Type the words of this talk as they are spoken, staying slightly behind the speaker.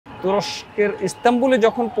তুরস্কের ইস্তাম্বুলে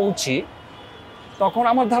যখন পৌঁছি তখন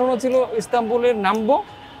আমার ধারণা ছিল ইস্তাম্বুলে নামবো,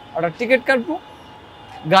 একটা টিকিট কাটবো,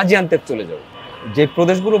 গাজিয়ান্তেপ চলে যাবো। যে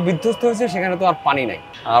প্রদেশগুলো বিধ্বস্ত হয়েছে সেখানে তো আর পানি নাই,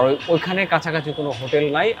 আর ওইখানে কাছাকাছি কোনো হোটেল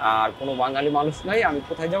নাই, আর কোনো বাঙালি মানুষ নাই, আমি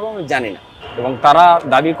কোথায় যাবো আমি জানি না। এবং তারা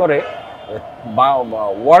দাবি করে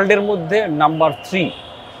ওয়ার্ল্ডের মধ্যে নাম্বার 3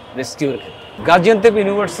 রেস্কিউর ক্ষেত্রে গাজিয়ান্তেপ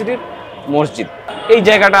ইউনিভার্সিটির মসজিদ। এই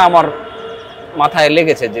জায়গাটা আমার মাথায়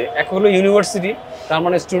লেগেছে যে এক হলো ইউনিভার্সিটি, তার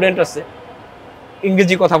মানে স্টুডেন্ট আছে,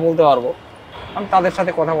 ইংরেজি কথা বলতে পারবো। আমি তাদের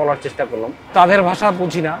সাথে কথা বলার চেষ্টা করলাম, তাদের ভাষা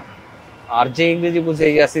বুঝি না, আর যে ইংরেজি বুঝে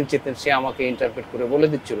ইয়াসিন চেতেন সে আমাকে ইন্টারপ্রেট করে বলে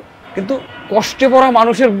দিচ্ছিল। কিন্তু কষ্টে পড়া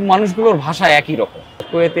মানুষগুলোর ভাষা একই রকম।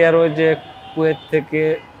 কুয়েতে আর ওই যে কুয়েত থেকে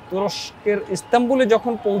তুরস্কের ইস্তাম্বুলে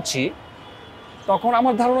যখন পৌঁছি তখন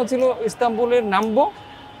আমার ধারণা ছিল ইস্তাম্বুলে নামবো,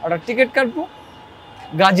 একটা টিকিট কাটবো,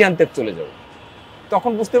 গাজিয়ান্তেপ চলে যাব।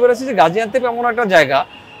 তখন বুঝতে পেরেছি যে গাজিয়ান্তেপ এমন একটা জায়গা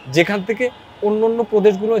যেখান থেকে অন্য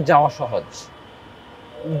প্রদেশগুলো যাওয়া সহজ,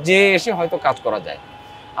 যে এসে হয়তো কাজ করা যায়।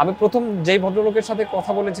 আমি প্রথম যেই ভদ্রলোকের সাথে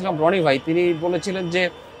কথা বলেছিলাম, রনি ভাই, তিনি বলেছিলেন যে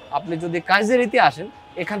আপনি যদি কাইজেরিতে আসেন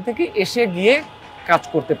এখান থেকে এসে গিয়ে কাজ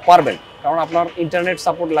করতে পারবেন, কারণ আপনার ইন্টারনেট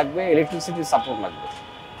সাপোর্ট লাগবে, ইলেকট্রিসিটির সাপোর্ট লাগবে,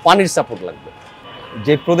 পানির সাপোর্ট লাগবে।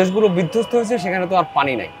 যে প্রদেশগুলো বিধ্বস্ত হয়েছে সেখানে তো আর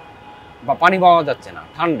পানি নাই, বা পানি পাওয়া যাচ্ছে না,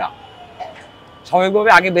 ঠান্ডা, স্বাভাবিকভাবে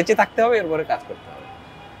আগে বেঁচে থাকতে হবে, এরপরে কাজ করতে হবে।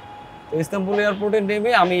 তো ইস্তাম্বুল এয়ারপোর্টে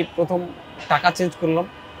নেমে আমি প্রথম টাকা চেঞ্জ করলাম,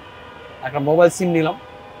 একটা মোবাইল সিম নিলাম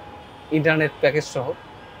ইন্টারনেট প্যাকেজ সহ,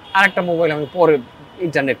 আর একটা মোবাইল আমি পরে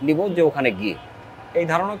ইন্টারনেট নিব যে ওখানে গিয়ে, এই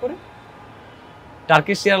ধারণা করে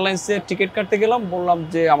টার্কিশ এয়ারলাইন্সে টিকিট কাটতে গেলাম। বললাম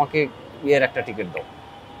যে আমাকে ইয়ের একটা টিকিট দাও,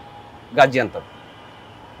 গাজিয়ান্তেপ।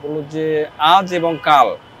 বললো যে আজ এবং কাল,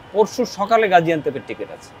 পরশু সকালে গাজিয়ান্তেপের টিকিট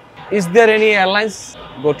আছে। Is there any airlines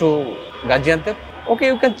go to Gaziantep? Okay,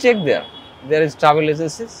 you can check there is travel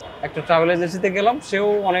agencies. একটা ট্রাভেল এজেন্সিতে গেলাম, সেও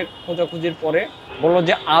অনেক খোঁজাখুঁজির পরে বললো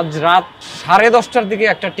যে আজ রাত 10:30টার দিকে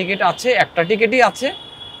একটা টিকিট আছে, একটা টিকিটই আছে,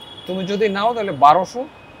 তুমি যদি নাও তাহলে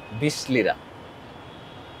 1220 লিরা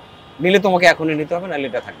নিলে তোমাকে এখনই নিতে হবে, নাহলে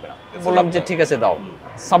এটা থাকবে না। বললাম যে ঠিক আছে দাও।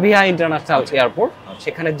 সাবিহা ইন্টারন্যাশনাল এয়ারপোর্ট,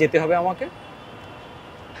 সেখানে যেতে হবে আমাকে।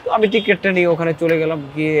 তো আমি টিকিটটা নিয়ে ওখানে চলে গেলাম,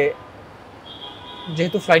 গিয়ে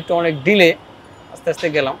যেহেতু ফ্লাইটটা অনেক ডিলে, আস্তে আস্তে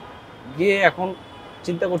গেলাম, গিয়ে এখন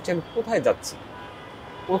চিন্তা করছি আমি কোথায় যাচ্ছি,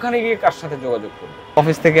 ওখানে গিয়ে কার সাথে যোগাযোগ করবো।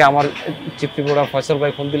 অফিস থেকে আমার চিফ রিপোর্টার ফয়সাল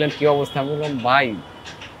ভাই ফোন দিলেন, কি অবস্থা? আমি বললাম ভাই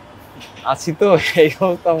আছি তো, এই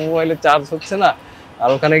অবস্থা, মোবাইলে চার্জ হচ্ছে না, আর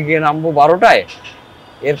ওখানে গিয়ে নামবো 12টায়,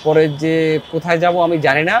 এরপরে যে কোথায় যাব আমি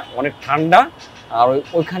জানি না, অনেক ঠান্ডা, আর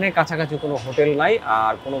ওইখানে কাছাকাছি কোনো হোটেল নাই,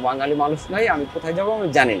 আর কোনো বাঙালি মানুষ নাই, আমি কোথায় যাব আমি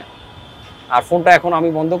জানি না। আর ফোনটা এখন আমি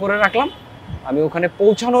বন্ধ করে রাখলাম। আমি ওখানে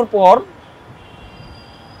পৌঁছানোর পর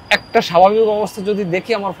একটা স্বাভাবিক অবস্থা যদি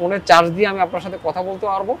দেখি আমার ফোনে চার্জ দিয়ে আমি আপনার সাথে কথা বলতে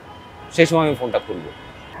পারবো, সেই সময় আমি ফোনটা খুলবো।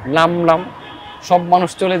 নামলাম, সব মানুষ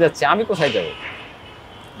চলে যাচ্ছে, আমি কোথায় যাব?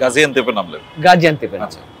 গাজিয়ান্তেপে নামলেন? গাজিয়ান্তেপে।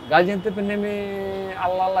 আচ্ছা, গাজিয়ান্তেপে নেমে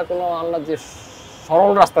আল্লাহ আল্লাহ করলাম, আল্লাহ যে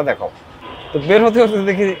সরল রাস্তা দেখাও। তো বের হতে হতে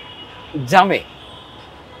দেখি জামে,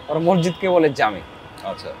 ওরা মসজিদকে বলে জামে।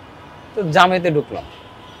 আচ্ছা, তো জামেতে ঢুকলাম।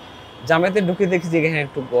 জামেতে ঢুকে দেখি যে এখানে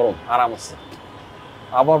একটু গরম, আরাম আছে।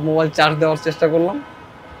 আবার মোবাইল চার্জ দেওয়ার চেষ্টা করলাম,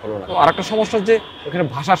 হলো না। আর একটা সমস্যা যে ওখানে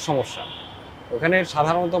ভাষার সমস্যা, ওখানে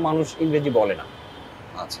সাধারণত মানুষ ইংরেজি বলে না।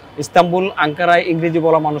 আচ্ছা, ইস্তাম্বুল, আঙ্কারায় ইংরেজি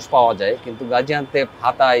বলা মানুষ পাওয়া যায়, কিন্তু গাজিয়ান্তেপ,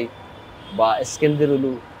 হাতাই বা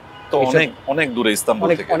স্কেন্দেরুলু তো অনেক অনেক দূরে, ইস্তাম্বুল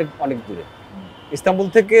থেকে অনেক দূরে। ইস্তাম্বুল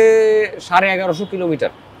থেকে 1150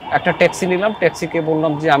 কিলোমিটার। একটা ট্যাক্সি নিলাম, ট্যাক্সিকে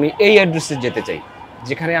বললাম যে আমি এই অ্যাড্রেসে যেতে চাই,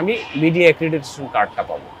 যেখানে আমি মিডিয়া অ্যাক্রিডিটেশন কার্ডটা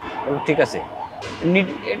পাবো। বলল ঠিক আছে।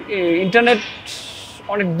 ইন্টারনেট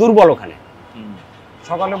অনেক দুর্বল ওখানে।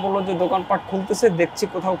 সকালে বললো যে দোকানপাট খুলতেছে, দেখছি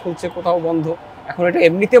কোথাও খুলছে কোথাও বন্ধ। এখন এটা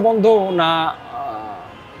এমনিতে বন্ধ না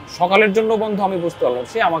সকালের জন্য বন্ধ আমি বুঝতে পারলাম।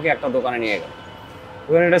 সে আমাকে একটা দোকানে নিয়ে গেল,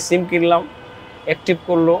 ওখানে একটা সিম কিনলাম, অ্যাক্টিভ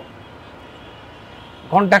করলো,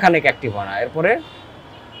 ঘন্টাখানেক অ্যাক্টিভ হয় না। এরপরে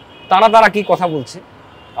তারা কি কথা বলছে,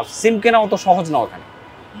 আর সিম কেনা অত সহজ না ওখানে।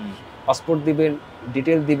 পাসপোর্ট দিবেন,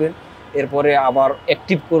 ডিটেল দিবেন, এরপরে আবার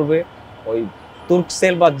অ্যাক্টিভ করবে ওই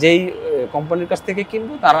তুর্কসেল বা যেই কোম্পানির কাছ থেকে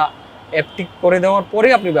কিনবো, তারা অ্যাক্টিভ করে দেওয়ার পরে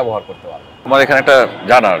আপনি ব্যবহার করতে পারবেন। আমার এখানে একটা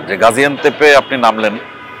জানার যে গাজিয়ান্তেপে আপনি নামলেন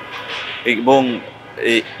এবং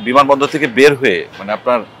এই বিমানবন্দর থেকে বের হয়ে, মানে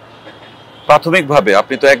আপনার প্রাথমিকভাবে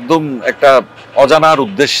আপনি তো একদম একটা অজানার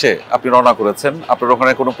উদ্দেশ্যে আপনি রওনা করেছেন, আপনার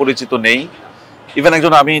ওখানে কোনো পরিচিত নেই। ইভেন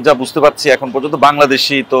একজন, আমি যা বুঝতে পারছি এখন পর্যন্ত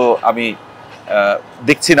বাংলাদেশি তো আমি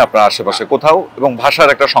দেখছি না আপনার আশেপাশে কোথাও, এবং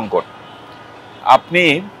ভাষার একটা সংকট। আপনি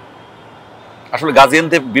আসলে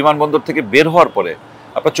গাজিয়ান্তেপ বিমানবন্দর থেকে বের হওয়ার পরে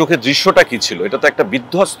আপনার চোখের দৃশ্যটা কি ছিল? এটা তো একটা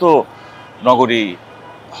বিধ্বস্ত নগরী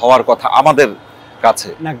হওয়ার কথা আমাদের কাছে।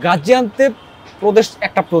 না, গাজিয়ান্তেপ প্রদেশ,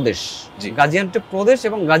 একটা প্রদেশ, জি। গাজিয়ান্টেপ প্রদেশ,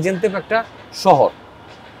 এবং গাজিয়ান্টেপ একটা শহর,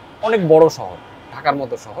 অনেক বড় শহর, ঢাকার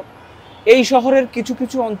মতো শহর। এই শহরের কিছু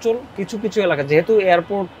কিছু অঞ্চল, কিছু কিছু এলাকা, যেহেতু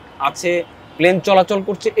এয়ারপোর্ট আছে, প্লেন চলাচল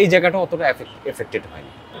করছে, এই জায়গাটা অতটা এফেক্টেড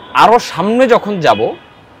হয়নি। আরও সামনে যখন যাব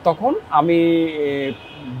তখন আমি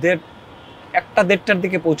 1-1:30টার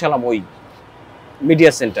দিকে পৌঁছালাম ওই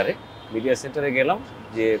মিডিয়া সেন্টারে গেলাম,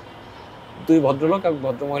 যে দুই ভদ্রলোক, এক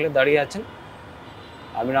ভদ্রমহিলা দাঁড়িয়ে আছেন।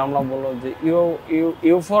 আমি নামলাম, বললো যে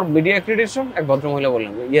ইউ ফর মিডিয়া অ্যাক্রিডিটেশন। এক ভদ্রমহিলা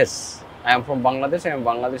বললেন, yes, I am from Bangladesh, I am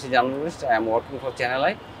Bangladeshi journalist, I am working for channel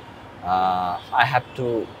I, I have to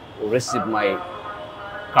receive my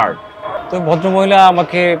card. তো ভদ্রমহিলা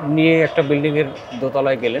আমাকে নিয়ে একটা বিল্ডিংয়ের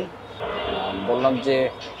দোতলায় গেলেন। বললাম যে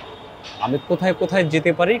আমি কোথায় কোথায়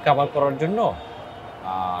যেতে পারি কভার করার জন্য,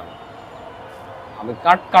 আর আমি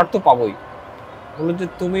কার্ড তো পাবোই। বললো যে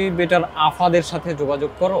তুমি বেটার আফাদের সাথে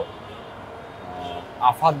যোগাযোগ করো,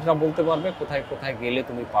 আফাদরা বলতে পারবে কোথায় কোথায় গেলে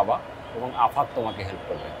তুমি পাবা, এবং আফাদ তোমাকে হেল্প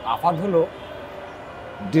করবে। আফাদ হলো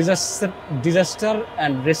disaster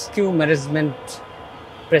and rescue management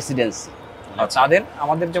Presidency. তাদের,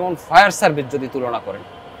 আমাদের যেমন ফায়ার সার্ভিস যদি তুলনা করেন,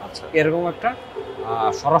 আচ্ছা, এরকম একটা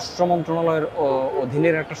স্বরাষ্ট্র মন্ত্রণালয়ের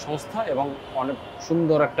অধীনের একটা সংস্থা, এবং অনেক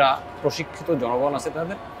সুন্দর একটা প্রশিক্ষিত জনগণ আছে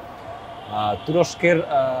তাদের। তুরস্কের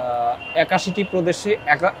 81টি প্রদেশে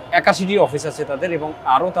 81টি অফিস আছে তাদের, এবং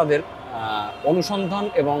আরও তাদের অনুসন্ধান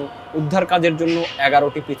এবং উদ্ধার কাজের জন্য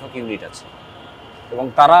 11টি পৃথক ইউনিট আছে, এবং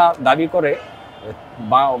তারা দাবি করে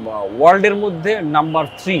ওয়ার্ল্ডের মধ্যে নাম্বার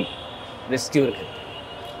 3 রেস্কিউর ক্ষেত্রে।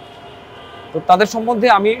 তো তাদের সম্বন্ধে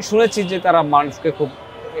আমি শুনেছি যে তারা মানুষকে খুব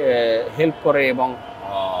হেল্প করে, এবং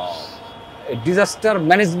ডিজাস্টার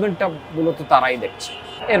ম্যানেজমেন্টটা মূলত তারাই দেখছে।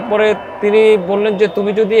 এরপরে তিনি বললেন যে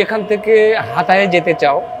তুমি যদি এখান থেকে হাতায়ে যেতে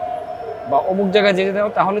চাও বা অমুক জায়গায় যেতে চাও,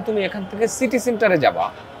 তাহলে তুমি এখান থেকে সিটি সেন্টারে যাবা,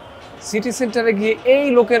 সিটি সেন্টারে গিয়ে এই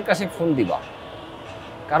লোকের কাছে ফোন দিবা,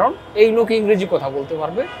 কারণ এই লোক ইংরেজি কথা বলতে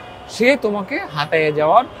পারবে, সে তোমাকে হাতায়ে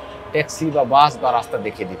যাওয়ার ট্যাক্সি বা বাস বা রাস্তা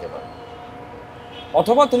দেখিয়ে দিতে পারবে।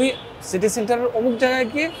 অথবা তুমি সিটি সেন্টারের অমুক জায়গায়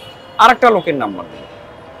গিয়ে আরেকটা লোকের নাম্বার দেবে,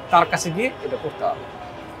 তার কাছে গিয়ে এটা করতে হবে।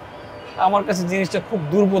 আমার কাছে জিনিসটা খুব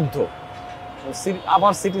দুর্বোধ্য।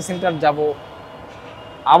 আবার সিটি সেন্টার যাব,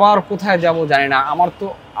 আবার কোথায় যাব জানি না।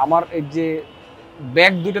 আমার এই যে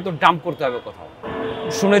ব্যাগ দুটো তো ডাম্প করতে হবে কোথাও।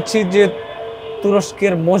 শুনেছি যে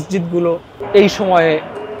তুরস্কের মসজিদগুলো এই সময়ে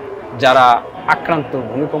যারা আক্রান্ত,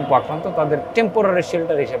 ভূমিকম্প আক্রান্ত, তাদের টেম্পোরারি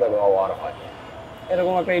শেল্টার হিসেবে ব্যবহার হয়।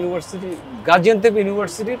 এরকম একটা ইউনিভার্সিটি, গাজিয়ান্তেপ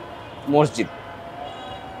ইউনিভার্সিটির মসজিদ,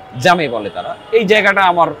 জামে বলে তারা, এই জায়গাটা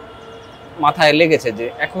আমার মাথায় লেগেছে যে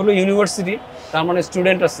এক হলো ইউনিভার্সিটি, তার মানে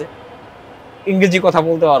স্টুডেন্ট আছে, ইংরেজি কথা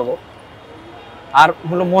বলতে পারবো, আর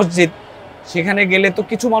হলো মসজিদ, সেখানে গেলে তো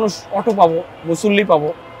কিছু মানুষ অটো পাবো, মুসল্লি পাবো,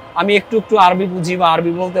 আমি একটু একটু আরবি বুঝি বা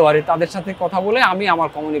আরবি বলতে পারি, তাদের সাথে কথা বলে আমি আমার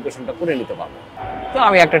কমিউনিকেশনটা করে নিতে পারবো। তো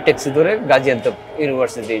আমি একটা ট্যাক্সি ধরে গাজিয়ান্তেপ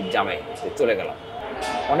ইউনিভার্সিটি জামে চলে গেলাম।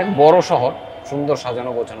 অনেক বড় শহর, সুন্দর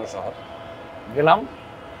সাজানো গোছানো শহর। গেলাম,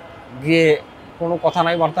 গিয়ে কোনো কথা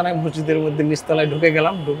নাই বার্তা নাই, মসজিদের মধ্যে নিচতলায় ঢুকে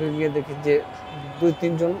গেলাম। ঢুকে গিয়ে দেখি যে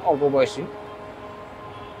 2-3 জন অল্প বয়সী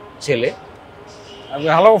ছেলে। আমি,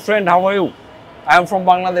 hello friend, how are you? I am from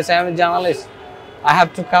Bangladesh, I am a journalist. I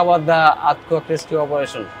have to cover the earthquake rescue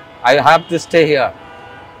operation. I have to stay here.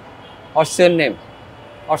 What's your name?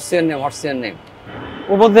 What's your name? What's your name?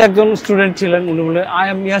 ওর মধ্যে একজন student ছিলেন, উনি বললেন, I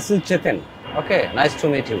am Yasin Chetan. Okay, nice to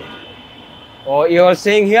meet you. Oh, you are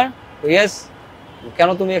staying here? Yes. কেন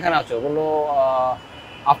তুমি এখানে আছো? বললো,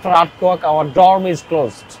 after earthquake hour dorm is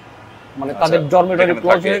closed. মানে তাদের ডরমেটরি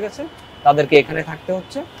ক্লোজ হয়ে গেছে, তাদেরকে এখানে থাকতে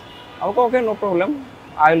হচ্ছে। আমাকে, ওকে, no problem,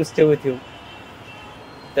 I will stay with you,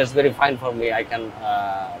 that's very fine for me, I can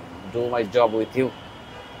do my job with you.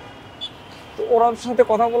 তো ওর সাথে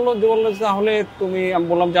কথা বললো, যে বললো তাহলে তুমি, আমি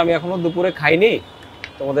বললাম যে আমি এখনো দুপুরে খাইনি,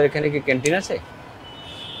 তোমাদের এখানে কি ক্যান্টিন আছে?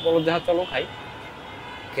 বললো যে হ্যাঁ চলো খাই,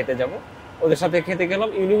 খেতে যাব। ওদের সাথে খেতে গেলাম।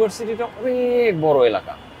 ইউনিভার্সিটিটা অনেক বড়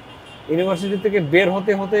এলাকা, ইউনিভার্সিটি থেকে বের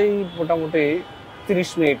হতে হতেই মোটামুটি 30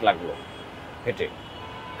 মিনিট লাগলো হেঁটে।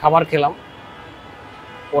 খাবার খেলাম,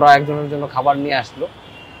 ওরা একজনের জন্য খাবার নিয়ে আসলো।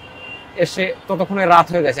 এসে ততক্ষণে রাত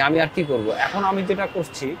হয়ে গেছে, আমি আর কি করব। এখন আমি যেটা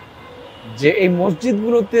করছি, যে এই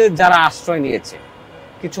মসজিদগুলোতে যারা আশ্রয় নিয়েছে,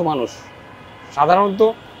 কিছু মানুষ সাধারণত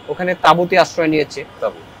ওখানে তাঁবুতে আশ্রয় নিয়েছে,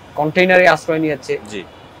 কন্টেইনারে আশ্রয় নিয়েছে,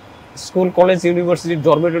 স্কুল কলেজ ইউনিভার্সিটির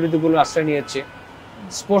ডরমেটরিগুলো আশ্রয় নিয়েছে,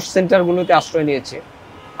 স্পোর্টস সেন্টারগুলোতে আশ্রয় নিয়েছে,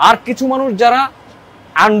 আর কিছু মানুষ যারা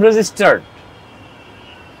আনরেজিস্টার্ড,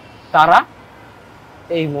 তারা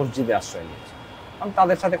এই মসজিদে আশ্রয় নিয়েছে। আমি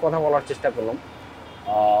তাদের সাথে কথা বলার চেষ্টা করলাম,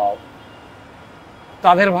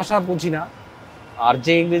 তাদের ভাষা বুঝি না, আর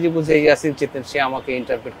যে ইংরেজি বুঝে ইয়াসিন চেতেন, সে আমাকে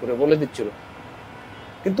ইন্টারপ্রেট করে বলে দিচ্ছিল।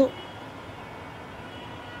 কিন্তু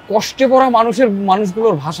কষ্টে পড়া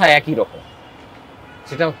মানুষগুলোর ভাষা একই রকম,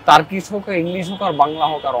 সেটা তার্কিশ হোক, ইংলিশ হোক, আর বাংলা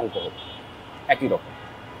হোক, আর অঙ্ক হোক, একই রকম।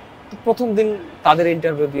 তো প্রথম দিন তাদের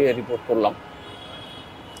ইন্টারভিউ দিয়ে রিপোর্ট করলাম।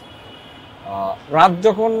 রাত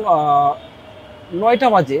যখন 9টা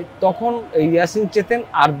বাজে, তখন ইয়াসিন চেতেন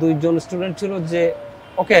আর 2জন স্টুডেন্ট ছিল যে,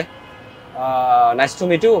 ওকে, nice to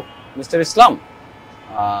meet you mister Islam,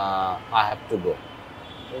 I have to go.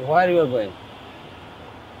 Where you are going?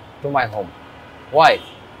 To my home. Why?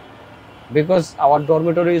 Because our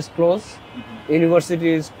dormitory is closed, university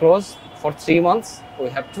is closed for 3 months. We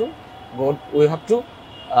have to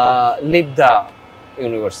leave the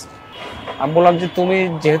university. আমি বললাম যে তুমি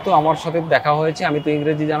যেহেতু আমার সাথে দেখা হয়েছে, আমি তো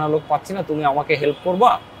ইংরেজি জানা লোক পাচ্ছি না, তুমি আমাকে হেল্প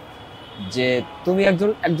করবা, যে তুমি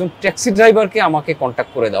একজন ট্যাক্সি ড্রাইভারকে আমাকে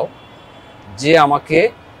কন্ট্যাক্ট করে দাও, যে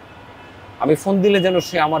আমি ফোন দিলে যেন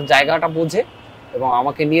সে আমার জায়গাটা বোঝে এবং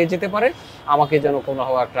আমাকে নিয়ে যেতে পারে, আমাকে যেন কোনো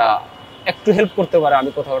একটু হেল্প করতে পারে।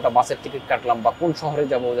 আমি কোথাও একটা বাসের টিকিট কাটলাম বা কোন শহরে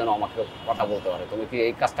যাবো, যেন আমাকে কথা বলতে পারে। তুমি কি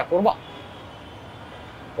এই কাজটা করবা?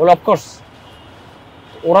 বলে অফকোর্স।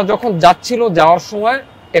 ওরা যখন যাওয়ার সময়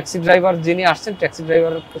ট্যাক্সি ড্রাইভার যিনি আসছেন, ট্যাক্সি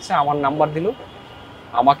ড্রাইভারের কাছে আমার নাম্বার দিল,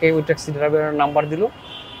 আমাকে ওই ট্যাক্সি ড্রাইভারের নাম্বার দিল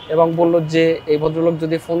এবং বলল যে এই ভদ্রলোক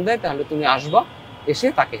যদি ফোন দেয় তাহলে তুমি আসবা, এসে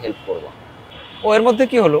তাকে হেল্প করবা। ও এর মধ্যে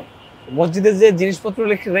কি হলো, মসজিদে যে জিনিসপত্র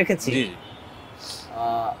রেখেছি,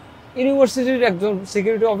 ইউনিভার্সিটির একজন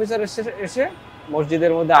সিকিউরিটি অফিসার এসে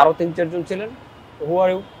মসজিদের মধ্যে আরো 3-4 জন ছিলেন। হু are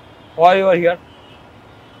you? Why you R here?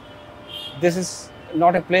 This is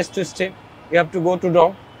not a place to stay, you have to go to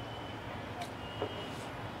dorm.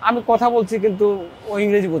 আমি কথা বলছি কিন্তু ও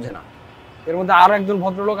ইংরেজি বোঝে না। এর মধ্যে আরো একজন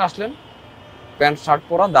ভদ্রলোক আসলেন, প্যান্ট শার্ট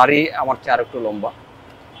পরা, দাড়ি আমার চেয়ে আর একটু লম্বা।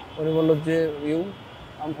 উনি বললো যে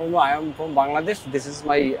I am from Bangladesh, this is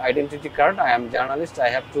my identity card, I am journalist, I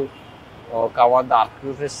have to cover the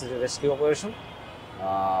acute rescue operation,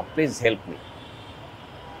 please help me.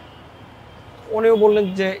 উনিও বললেন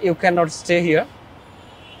যে you cannot stay here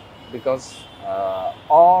because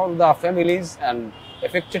all the families and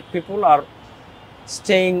affected people are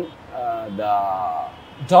staying the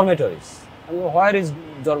dormitories. I mean, where is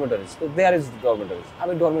dormitories? So there is dormitories.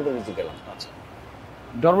 আমি dormitories গেলাম। আচ্ছা,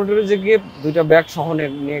 ডরমিটরিতে গিয়ে 2টা bag সহ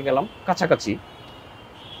নিয়ে গেলাম কাছাকাছি।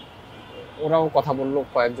 ওরাও কথা বললো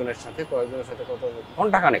কয়েকজনের সাথে কথা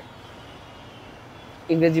ঘন্টাখানেক,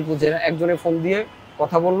 ইংরেজি বুঝে না। একজনে ফোন দিয়ে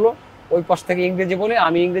কথা বললো, ওই পাশ থেকে ইংরেজি বলে,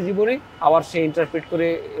 আমি ইংরেজি বলি, আবার সে ইন্টারপ্রিট করে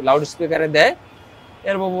লাউড স্পিকারে দেয়।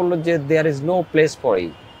 এরপর বললো যে there is no place for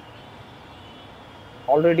you,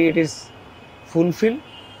 already it is fulfil,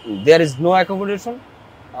 there is no accommodation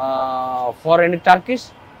for any Turkish,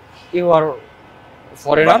 you R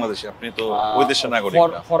foreigner, আপনি তো ওই দেশের নাগরিক,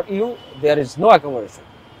 for you there is no accommodation.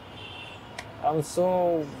 So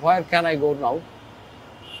where can I go now?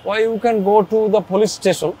 Why you can go to the police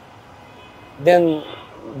station, then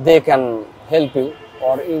they can help you,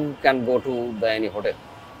 or you can go to the any hotel.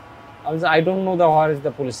 I don't know where is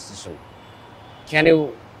the police station. Can you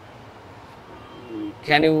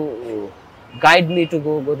guide me to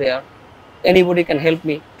go there? Anybody can help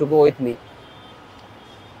me to go with me.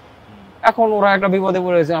 এখন ওরা একটা বিপদে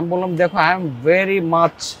পড়েছে। আমি বললাম দেখো, I am very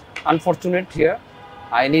much unfortunate here,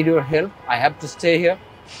 I need your help, I have to stay here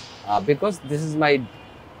because this is my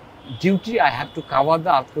duty, I have to cover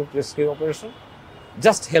the earthquake rescue operation,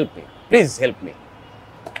 just help me, please help me.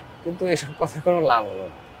 কিন্তু এসব কথা কোনো লাভ হলো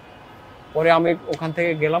না। পরে আমি ওখান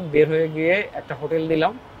থেকে গেলাম, বের হয়ে গিয়ে একটা হোটেল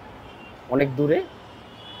নিলাম অনেক দূরে।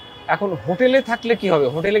 এখন হোটেলে থাকলে কি হবে,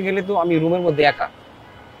 হোটেলে গেলে তো আমি রুমের মধ্যে একা,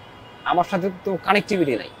 আমার সাথে তো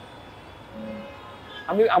কানেক্টিভিটি নাই।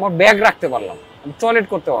 আমি আমার ব্যাগ রাখতে পারলাম, আমি টয়লেট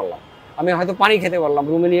করতে পারলাম, আমি হয়তো পানি খেতে পারলাম,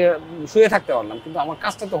 রুমে নিয়ে শুয়ে থাকতে পারলাম, কিন্তু আমার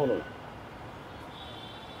কাজটা তো হলো না।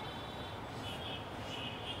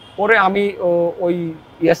 পরে আমি ওই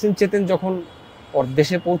ইয়াসিন চেতেন যখন ওর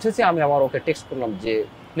দেশে পৌঁছেছে, আমি আবার ওকে টেক্সট করলাম যে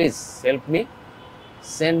please help me,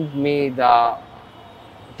 send me the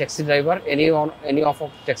taxi driver, any of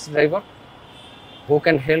taxi driver who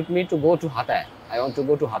can help me to go to হাতায়, I want to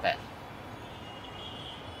go to হাতায়।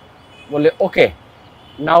 বললে ওকে,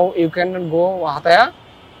 now you cannot go Hataya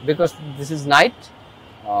because this is night,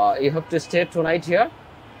 you have to stay tonight here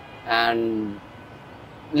and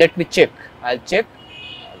let me check, I'll check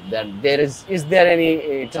that is there any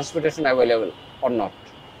transportation available or not.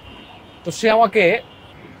 তো সে আমাকে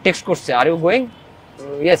text করছে, are you going?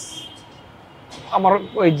 Yes. আমার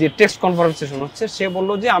ওই যে text conversation হচ্ছে, সে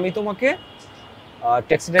বললো যে আমি তোমাকে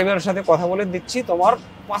ট্যাক্সি ড্রাইভারের সাথে কথা বলে দিচ্ছি,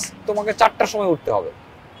 তোমাকে 4টার সময় উঠতে হবে।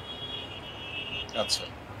 আচ্ছা,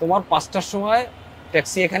 তোমার 5টার সময়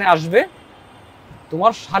ট্যাক্সি এখানে আসবে,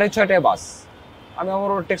 তোমার 6:30টায় বাস। আমি আবার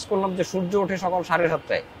ওর টেক্সট করলাম যে সূর্য ওঠে সকাল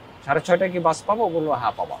 7:30টায়, 6:30টায় কি বাস পাবো? বললো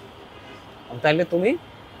হ্যাঁ পাবা। তাহলে তুমি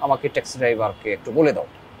আমাকে ট্যাক্সি ড্রাইভারকে একটু বলে দাও।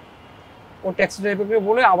 ও ট্যাক্সি ড্রাইভারকে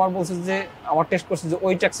বলে আবার বলছে যে আমার টেস্ট করছে যে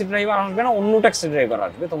ওই ট্যাক্সি ড্রাইভার আসবে না, অন্য ট্যাক্সি ড্রাইভার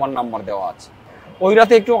আসবে, তোমার নাম্বার দেওয়া আছে। ওই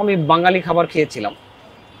রাতে একটু আমি বাঙালি খাবার খেয়েছিলাম,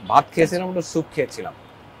 ভাত খেয়েছিলাম, একটু স্যুপ খেয়েছিলাম,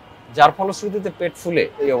 যার ফলশ্রুতিতে পেট ফুলে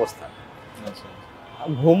এই অবস্থা।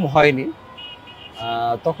 ঘুম হয়নি।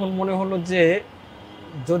 তখন মনে হলো যে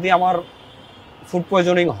যদি আমার ফুড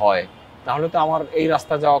পয়জনিং হয় তাহলে তো আমার এই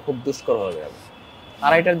রাস্তা যাওয়া খুব দুষ্কর হয়ে যাবে।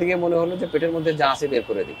 2:30টার দিকে মনে হলো যে পেটের মধ্যে যা আছে বের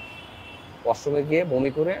করে দিই, ওয়াশরুমে গিয়ে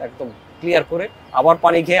বমি করে একদম ক্লিয়ার করে, আবার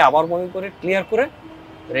পানি খেয়ে আবার বমি করে ক্লিয়ার করে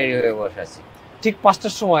রেডি হয়ে বসে আছি। ঠিক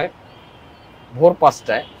 5টার সময়, ভোর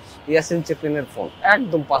 5টায় ইয়াসিন চেপলিনের ফোন,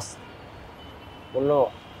 একদম 5, বললো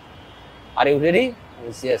are you ready?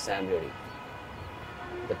 Yes I am ready,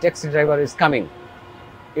 the taxi driver is coming,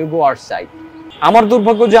 you go outside. আমার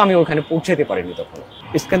দুর্ভাগ্য যে আমি ওখানে পৌঁছাতে পারিনি। তখন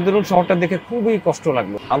ইস্কান্দরুন শহরটা দেখে খুবই কষ্ট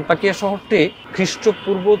লাগলো। আন্তাকিয়া শহরটি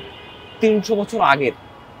খ্রিস্টপূর্ব 300 বছর আগের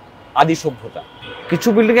আদি সভ্যতা। কিছু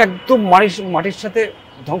বিল্ডিং একদম মাটির সাথে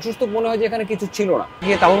ধ্বংসস্তূপ, মনে হয় যে এখানে কিছু ছিল না।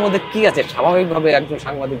 গিয়ে তাবুর মধ্যে কি আছে, স্বাভাবিকভাবে একজন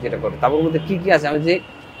সাংবাদিক যেটা করে, তাবুর মধ্যে কি কি আছে, আমি যে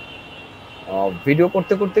ভিডিও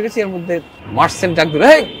করতে করতে গেছি, এর মধ্যে মার্সেন্ট ডাক দিল,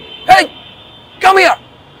 হেই হেই come here,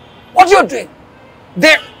 what you are doing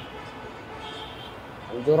দেয়ার।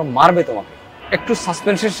 ওরা মারবে তোমাকে। একটু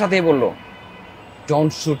সাসপেন্সের সাথেই বললো,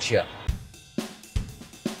 ডোন্ট শুট হিয়ার।